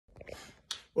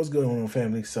What's going on,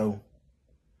 family? So,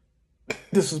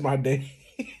 this is my day.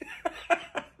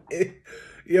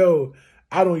 Yo,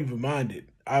 I don't even mind it.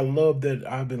 I love that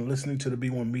I've been listening to the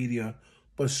B1 media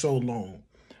for so long.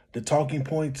 The talking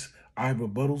points, I have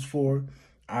rebuttals for,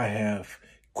 I have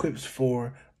quips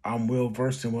for, I'm well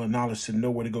versed and well knowledge to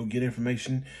know where to go get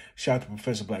information. Shout out to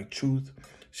Professor Black Truth.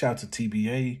 Shout out to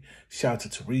TBA. Shout out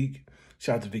to Tariq.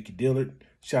 Shout out to Vicky Dillard.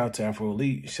 Shout out to Afro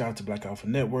Elite. Shout out to Black Alpha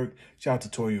Network. Shout out to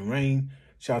Torian Rain.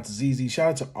 Shout out to ZZ.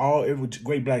 Shout out to every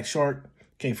great Black Shark.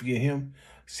 Can't forget him.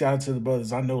 Shout out to the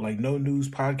brothers I know, like No News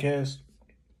Podcast.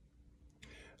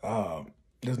 Uh,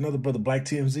 there's another brother, Black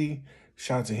TMZ.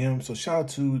 Shout out to him. So shout out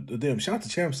to them. Shout out to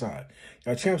Champside.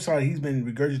 Now, Champside, he's been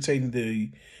regurgitating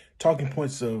the talking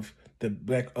points of the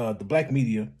black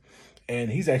media,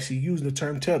 and he's actually using the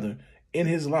term tether in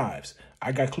his lives.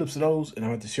 I got clips of those, and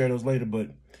I'll have to share those later, but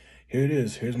here it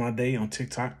is. Here's my day on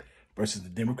TikTok versus the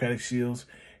Democratic Shields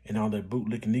and all the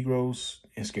bootlicking Negroes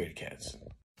and scaredy cats.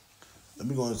 Let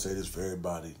me go and say this for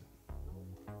everybody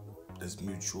that's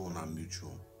mutual, not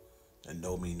mutual, and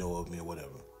know me, know of me, or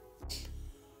whatever.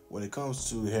 When it comes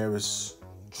to Harris,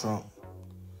 Trump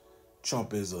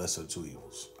is the lesser of two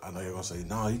evils. I know you're going to say,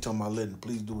 no, he talking about letting the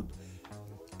police do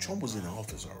it. Trump was in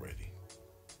office already.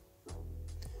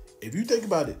 If you think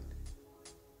about it,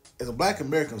 as a Black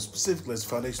American, specifically as a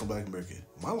foundational Black American,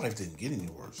 my life didn't get any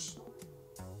worse.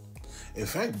 In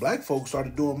fact, Black folks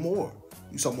started doing more.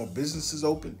 You saw more businesses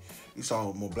open. You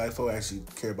saw more Black folk actually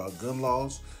care about gun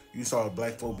laws. You saw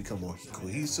Black folk become more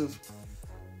cohesive.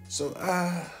 So,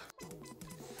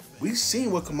 we've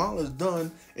seen what Kamala has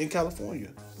done in California.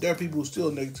 There are people who are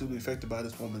still negatively affected by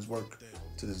this woman's work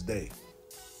to this day.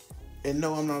 And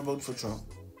no, I'm not voting for Trump.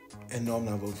 And no, I'm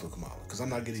not voting for Kamala, because I'm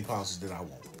not getting policies that I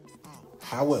want.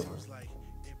 However,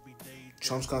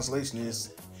 Trump's consolation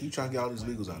is he trying to get all these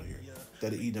illegals out of here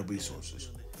that are eating up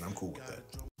resources. And I'm cool with that.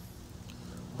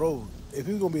 Bro, if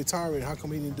he was going to be a tyrant, how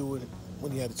come he didn't do it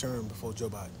when he had a term before Joe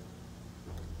Biden?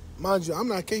 Mind you, I'm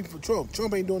not caping for Trump.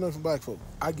 Trump ain't doing nothing for Black folk.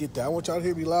 I get that. I want y'all to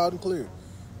hear me loud and clear.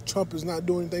 Trump is not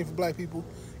doing anything for Black people,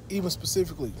 even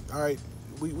specifically. All right,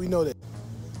 we know that.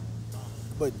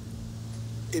 But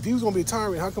if he was going to be a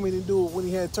tyrant, how come he didn't do it when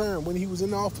he had a term, when he was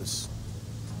in office?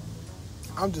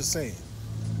 I'm just saying.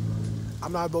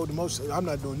 I'm not voting emotional. I'm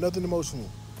not doing nothing emotional.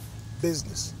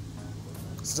 Business.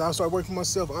 Since I started working for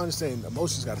myself, I understand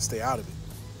emotions got to stay out of it.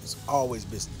 It's always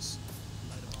business.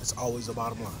 It's always the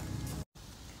bottom line.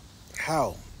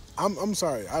 How? I'm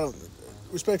sorry. I don't.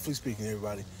 Respectfully speaking,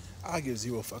 everybody, I give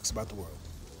zero fucks about the world.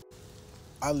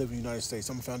 I live in the United States.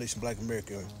 I'm a foundation Black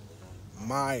American.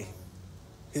 My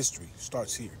history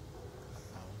starts here.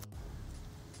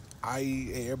 Hey,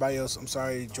 everybody else, I'm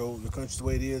sorry, Joe, your country's the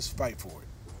way it is, fight for it.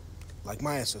 Like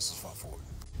my ancestors fought for it.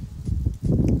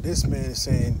 This man is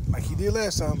saying, like he did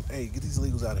last time, hey, get these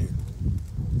illegals out of here.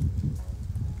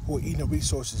 Who are eating up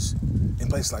resources in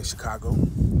places like Chicago,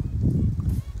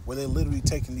 where they're literally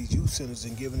taking these youth centers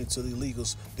and giving it to the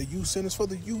illegals. The youth centers for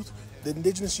the youth, the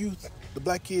indigenous youth, the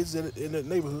Black kids in the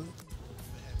neighborhood,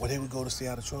 where they would go to stay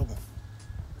out of trouble.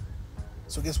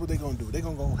 So guess what they're going to do? They're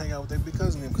going to go hang out with their big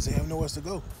cousin because they have nowhere else to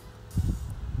go.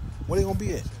 Where they going to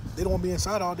be at? They don't want to be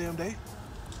inside all damn day.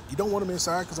 You don't want them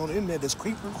inside because on the internet there's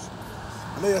creepers.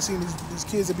 I know y'all seen these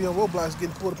kids that be on roadblocks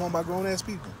getting pulled upon by grown-ass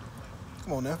people.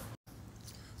 Come on now.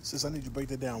 Sis, I need you to break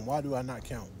that down. Why do I not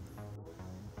count?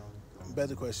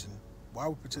 Better question. Why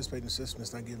we participate in the system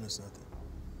that's not giving us nothing?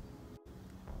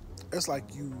 That's like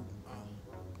you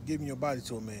giving your body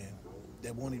to a man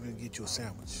that won't even get you a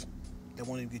sandwich, that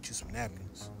won't even get you some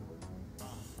napkins,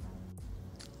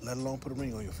 let alone put a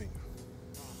ring on your finger.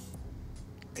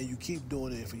 And you keep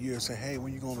doing it for years, saying, hey,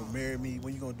 when you going to marry me?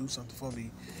 When you going to do something for me?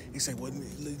 He say, well,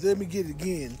 let me get it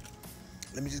again.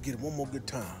 Let me just get it one more good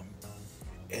time,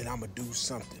 and I'm going to do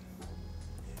something.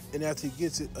 And after he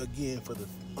gets it again for the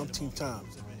umpteenth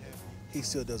times, he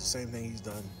still does the same thing he's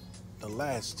done the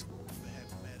last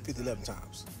 11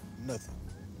 times. Nothing.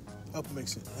 Help it make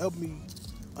sense. Help me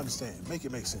understand. Make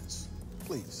it make sense.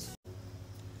 Please.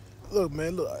 Look,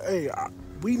 man, hey,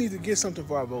 we need to get something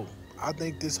for our vote. I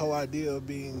think this whole idea of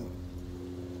being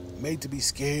made to be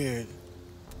scared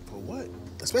for what?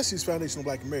 Especially as foundational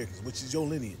Black Americans, which is your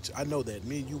lineage. I know that.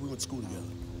 Me and you, we went to school together.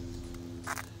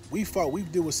 We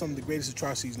dealt with some of the greatest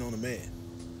atrocities known to man.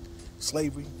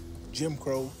 Slavery, Jim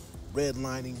Crow,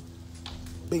 redlining,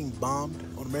 being bombed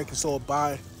on American soil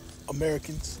by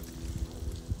Americans.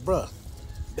 Bruh,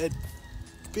 that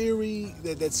theory,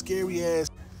 that scary ass,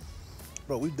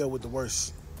 bro, we've dealt with the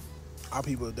worst. Our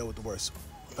people have dealt with the worst.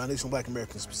 Foundational Black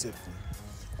Americans specifically.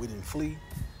 We didn't flee,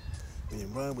 we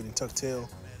didn't run, we didn't tuck tail,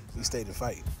 we stayed and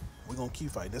fight. We're gonna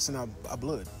keep fighting. That's in our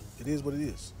blood. It is what it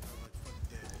is.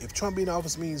 If Trump being in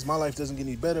office means my life doesn't get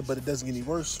any better, but it doesn't get any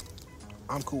worse,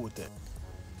 I'm cool with that.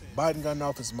 Biden got in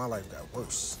office, my life got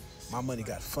worse. My money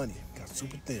got funny, got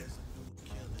super thin.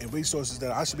 And resources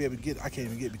that I should be able to get, I can't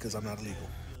even get because I'm not illegal.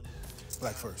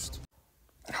 Black first.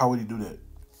 How would he do that?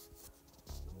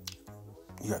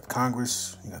 You got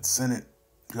Congress, you got the Senate.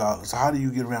 So how do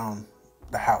you get around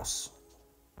the House?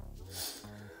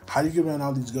 How do you get around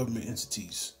all these government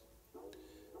entities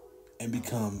and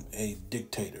become a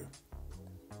dictator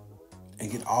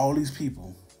and get all these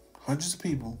people, hundreds of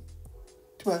people,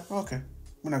 to be like, okay,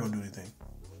 we're not going to do anything.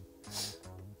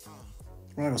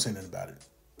 We're not going to say nothing about it.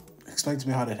 Explain to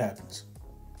me how that happens.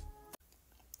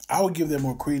 I would give that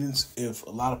more credence if a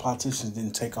lot of politicians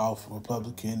didn't take off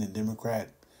Republican and Democrat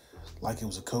like it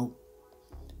was a coat.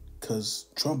 Because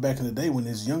Trump back in the day, when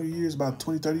his younger years, about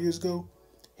 20, 30 years ago,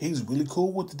 he was really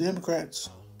cool with the Democrats.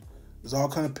 There's all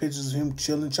kind of pictures of him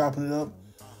chilling, chopping it up,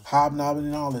 hobnobbing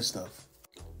and all that stuff.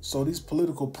 So these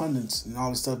political pundits and all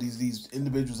this stuff, these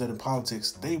individuals that are in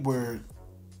politics, they wear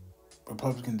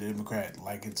Republican, Democrat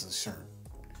like it's a shirt.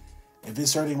 If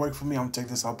this shirt ain't working for me, I'm going to take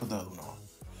this, I'll put the other one on.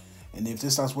 And if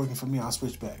this starts working for me, I'll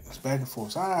switch back. It's back and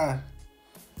forth.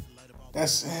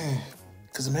 That's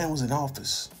because the man was in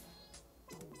office.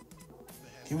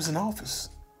 He was in office.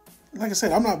 Like I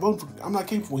said, I'm not voting for, I'm not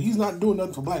capable. He's not doing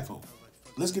nothing for black folk.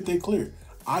 Let's get that clear.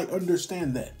 I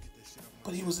understand that.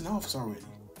 But he was in office already.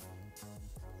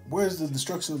 Where's the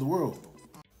destruction of the world?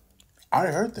 I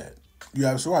heard that.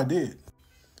 Yeah, I'm sure I did.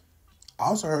 I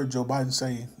also heard Joe Biden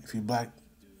say, if you're black,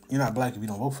 you're not black if you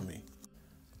don't vote for me.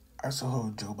 I also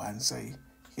heard Joe Biden say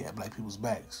he had black people's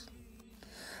backs.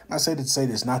 And I say to say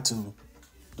this not to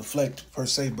deflect per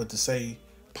se, but to say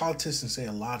politicians say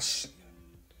a lot of shit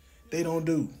they don't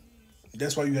do.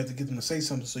 That's why you have to get them to say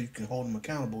something so you can hold them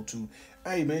accountable to,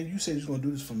 hey man, you said you're going to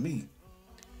do this for me.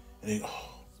 And they go, oh.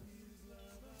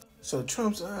 So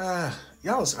Trump's, y'all,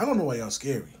 I don't know why y'all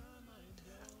scary.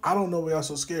 I don't know why y'all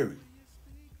so scary.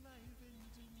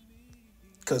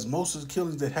 Because most of the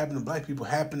killings that happen to black people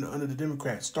happened under the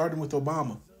Democrats, starting with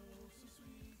Obama.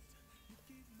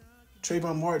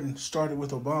 Trayvon Martin started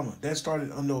with Obama. That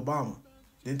started under Obama.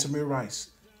 Then Tamir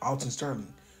Rice, Alton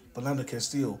Sterling, Belinda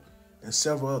Castile, and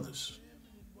several others.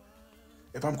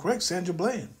 If I'm correct, Sandra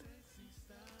Bland.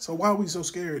 So why are we so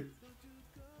scared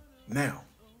now?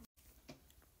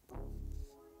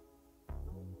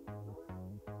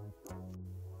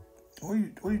 What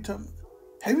are you talking about?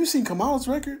 Have you seen Kamala's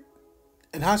record?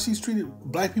 And how she's treated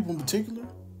black people in particular?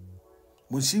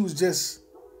 When she was just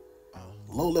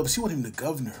low level, she wasn't even the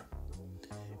governor.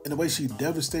 And the way she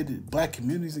devastated black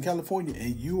communities in California,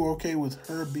 and you were okay with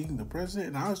her being the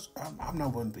president? And I'm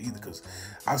not voting for either because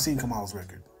I've seen Kamala's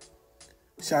record.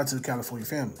 Shout out to the California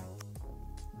family.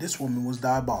 This woman was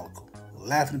diabolical,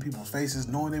 laughing in people's faces,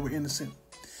 knowing they were innocent,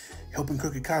 helping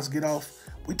crooked cops get off.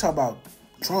 We talk about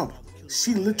Trump.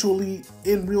 She literally,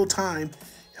 in real time,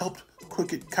 helped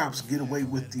crooked cops get away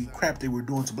with the crap they were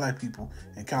doing to black people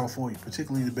in California,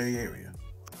 particularly the Bay Area.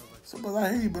 So, but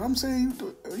I hear you, but I'm saying,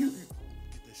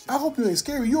 I hope you ain't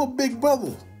scary. You're a big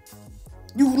brother.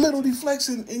 You literally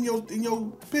flexing in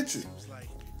your picture.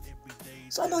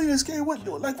 So I know you ain't scared.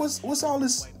 What's all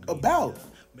this about?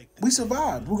 We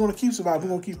survived. We're gonna keep surviving.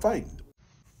 We're gonna keep fighting.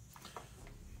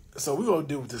 So we're gonna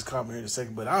deal with this comment here in a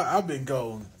second. But I've been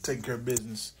going taking care of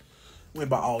business. Went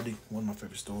by Aldi, one of my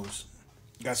favorite stores.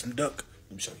 Got some duck.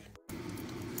 Let me show you.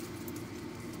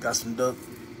 Got some duck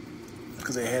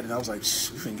because they had it. I was like, shh,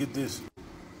 we finna get this.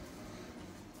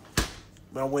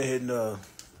 But I went ahead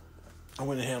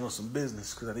and handled some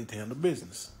business because I need to handle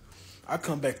business. I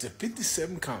come back to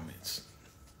 57 comments.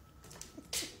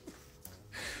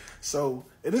 So,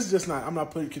 and this is just not, I'm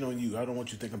not picking on you. I don't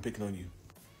want you to think I'm picking on you.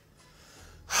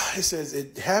 It says,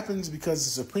 it happens because the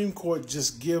Supreme Court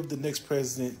just give the next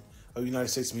president of the United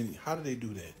States immunity. How do they do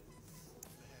that?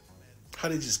 How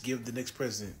do they just give the next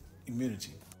president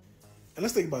immunity? And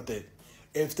let's think about that.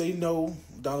 If they know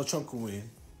Donald Trump can win,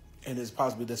 and it's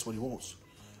possibly that's what he wants,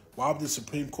 why would the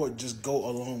Supreme Court just go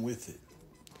along with it?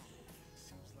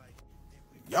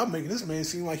 Y'all making this man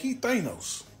seem like he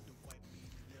Thanos.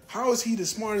 How is he the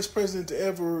smartest president to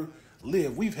ever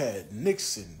live? We've had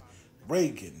Nixon,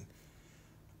 Reagan,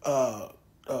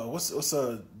 what's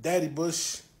Daddy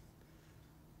Bush?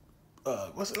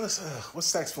 What's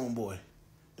saxophone boy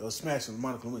that was smashing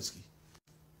Monica Lewinsky?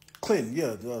 Clinton,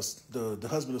 yeah, the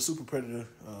husband of Super Predator,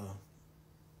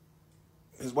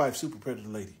 his wife, Super Predator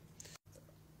lady.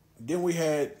 Then we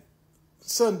had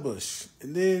Son Bush,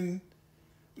 and then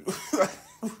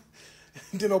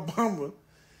Obama,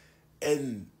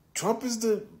 and Trump is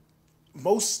the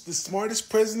smartest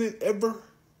president ever.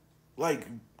 Like,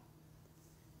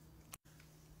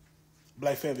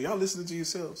 Black family, y'all listening to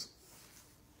yourselves.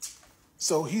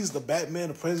 So he's the Batman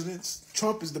of presidents.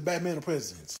 Trump is the Batman of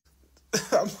presidents.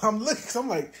 I'm looking. I'm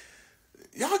like,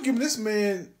 y'all giving this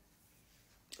man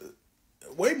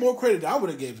way more credit than I would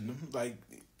have given him. Like,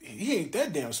 he ain't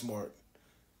that damn smart.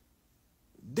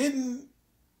 Didn't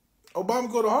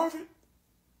Obama go to Harvard?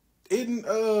 Didn't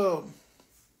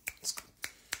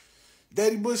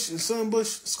Daddy Bush and son Bush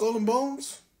skull and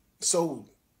bones? So,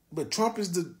 but Trump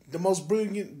is the most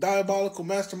brilliant, diabolical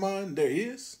mastermind there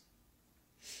is.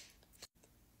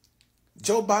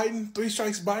 Joe Biden, Three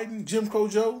Strikes Biden, Jim Crow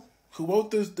Joe, who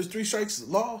wrote the Three Strikes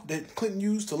law that Clinton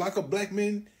used to lock up black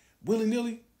men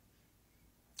willy-nilly.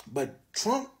 But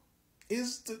Trump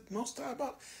is the most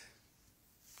diabolical.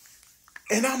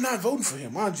 And I'm not voting for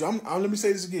him. Mind you, let me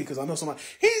say this again, because I know somebody,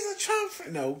 he's a Trump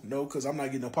fan. No, because I'm not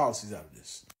getting no policies out of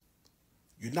this.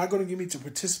 You're not going to get me to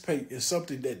participate in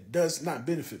something that does not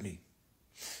benefit me.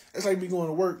 It's like me going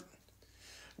to work,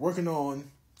 working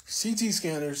on CT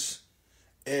scanners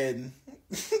and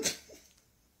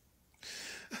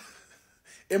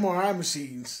MRI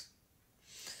machines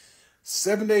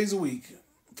 7 days a week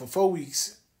for 4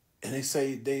 weeks, and they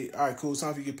say, all right, cool, it's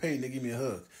time for you to get paid, and they give me a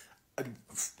hug.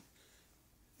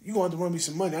 You're going to have to run me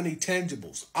some money. I need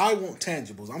tangibles. I want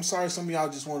tangibles. I'm sorry some of y'all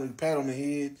just want to pat on the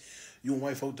head. You want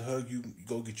white folk to hug you, you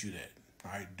go get you that.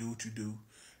 All right, do what you do.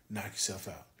 Knock yourself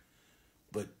out.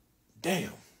 But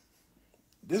damn,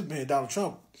 this man Donald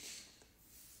Trump,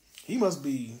 he must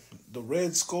be the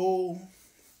Red Skull,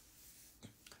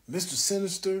 Mr.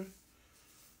 Sinister,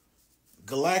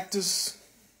 Galactus,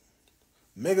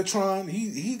 Megatron.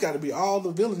 He got to be all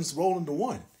the villains rolled into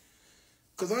one.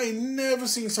 Because I ain't never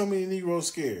seen so many Negroes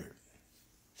scared.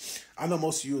 I know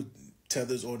most of you are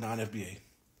tethers or non-FBA.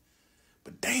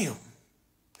 But damn,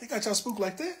 they got y'all spooked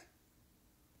like that?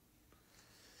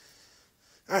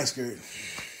 I ain't scared.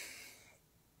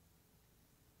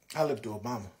 I lived through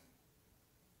Obama.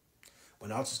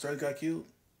 When Alton Sterling got killed,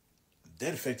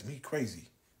 that affected me crazy.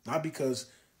 Not because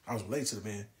I was related to the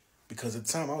man, because at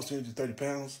the time I was 330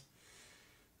 pounds,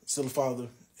 still a father,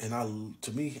 and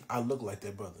to me, I look like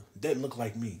that brother. That looked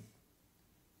like me.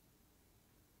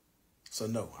 So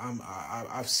no,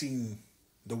 I've seen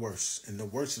the worst, and the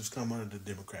worst has come under the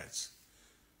Democrats.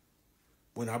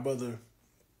 When our brother,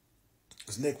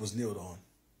 his neck was kneeled on,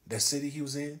 that city he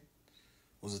was in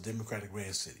was a Democratic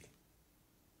ran city.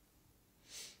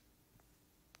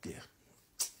 Yeah.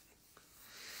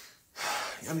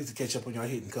 Y'all need to catch up on y'all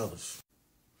hitting colors.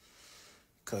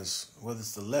 Because whether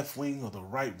it's the left wing or the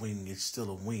right wing, it's still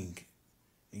a wing.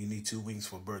 And you need two wings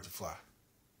for a bird to fly.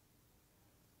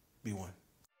 Be one.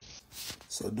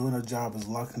 So doing her job is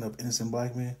locking up innocent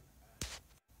black men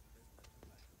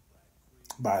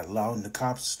by allowing the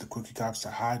crooked cops to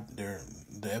hide the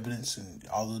evidence and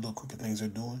all the little crooked things they're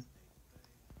doing.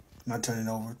 Not turning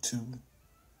it over to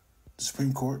the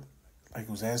Supreme Court like it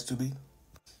was asked to be.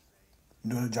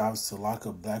 Doing her job is to lock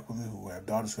up black women who have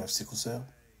daughters who have sickle cell.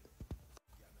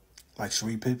 Like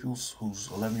Cherie Peoples, whose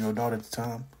 11-year-old daughter at the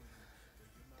time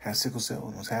had sickle cell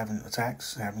and was having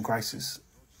attacks, having crisis.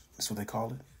 That's what they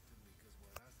call it.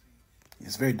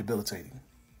 It's very debilitating.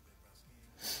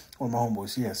 One of my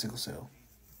homeboys, he has sickle cell.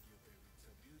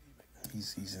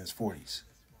 He's in his 40s.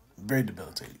 Very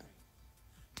debilitating.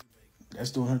 That's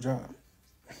doing her job.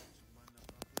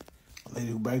 A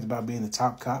lady who bragged about being the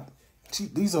top cop.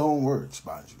 These are her own words,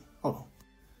 mind you. Hold on.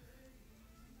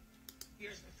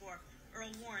 Years before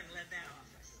Earl Warren led that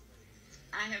office.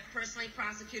 I have personally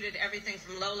prosecuted everything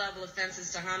from low-level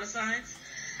offenses to homicides.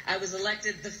 I was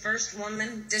elected the first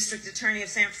woman district attorney of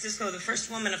San Francisco, the first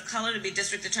woman of color to be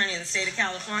district attorney in the state of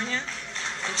California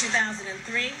in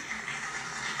 2003.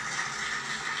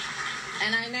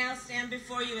 And I now stand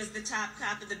before you as the top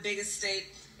cop of the biggest state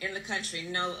in the country.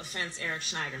 No offense, Eric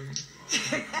Schneiderman.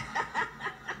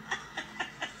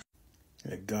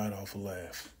 That god-awful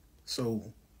laugh. So,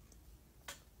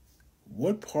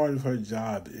 what part of her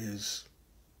job is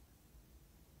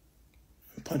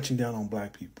punching down on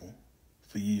black people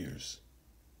for years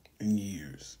and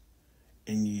years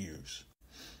and years?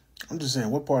 I'm just saying,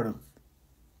 what part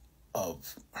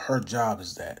of her job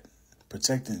is that?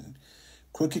 Protecting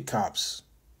crooked cops,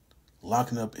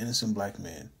 locking up innocent black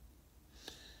men,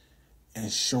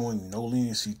 and showing no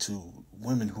leniency to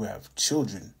women who have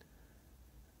children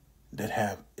that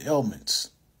have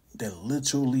ailments that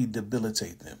literally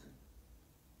debilitate them.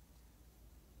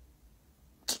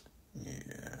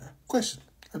 Yeah. Question.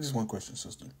 I just one question,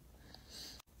 sister.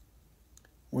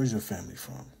 Where's your family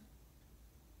from?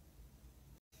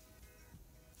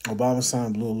 Obama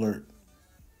signed Blue Alert.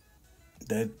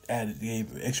 That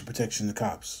gave extra protection to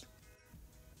cops.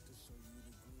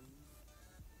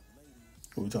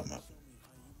 What are we talking about?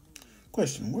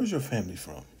 Question, where's your family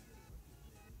from?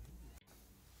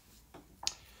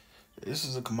 This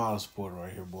is a Kamala supporter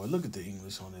right here, boy. Look at the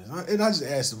English on this. And I just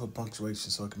asked for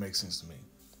punctuation so it can make sense to me.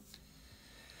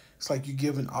 It's like you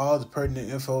giving all the pertinent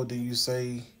info, then you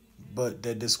say, but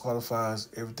that disqualifies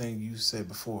everything you said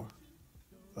before.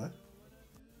 What?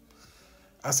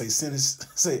 I say sentence.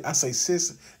 I say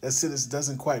sis. That sentence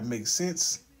doesn't quite make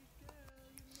sense.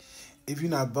 If you're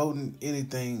not voting,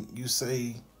 anything you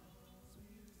say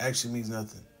actually means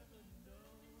nothing.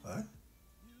 What?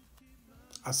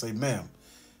 I say, ma'am,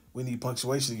 we need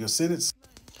punctuation in your sentence.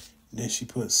 Then she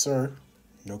put, sir,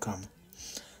 no comma.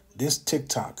 This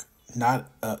TikTok, not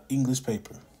an English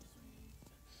paper.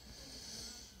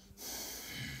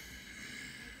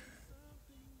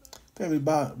 Family,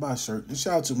 buy a shirt. And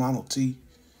shout out to Ronald T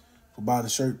for buying the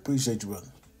shirt. Appreciate you,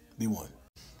 brother. Be one.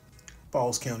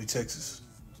 Falls County, Texas.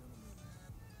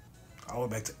 All the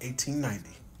way back to 1890.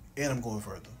 And I'm going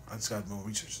further. I just got more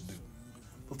research to do.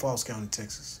 But Falls County,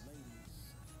 Texas.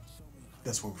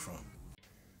 That's where we're from.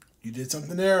 You did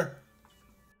something there?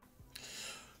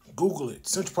 Google it.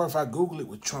 Central Park 5, Google it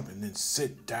with Trump and then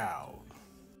sit down.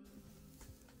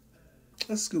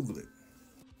 Let's Google it.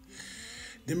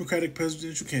 Democratic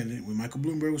presidential candidate, when Michael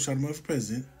Bloomberg was trying to run for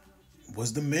president,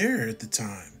 was the mayor at the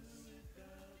time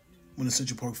when the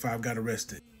Central Park 5 got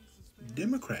arrested.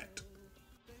 Democrat.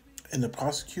 And the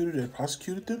prosecutor that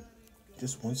prosecuted them?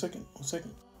 Just one second.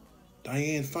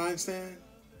 Dianne Feinstein?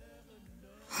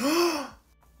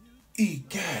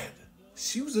 Egad.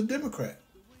 She was a Democrat.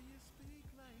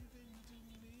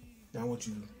 Now I want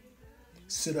you to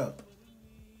sit up,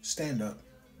 stand up,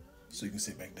 so you can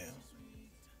sit back down.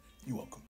 You're welcome.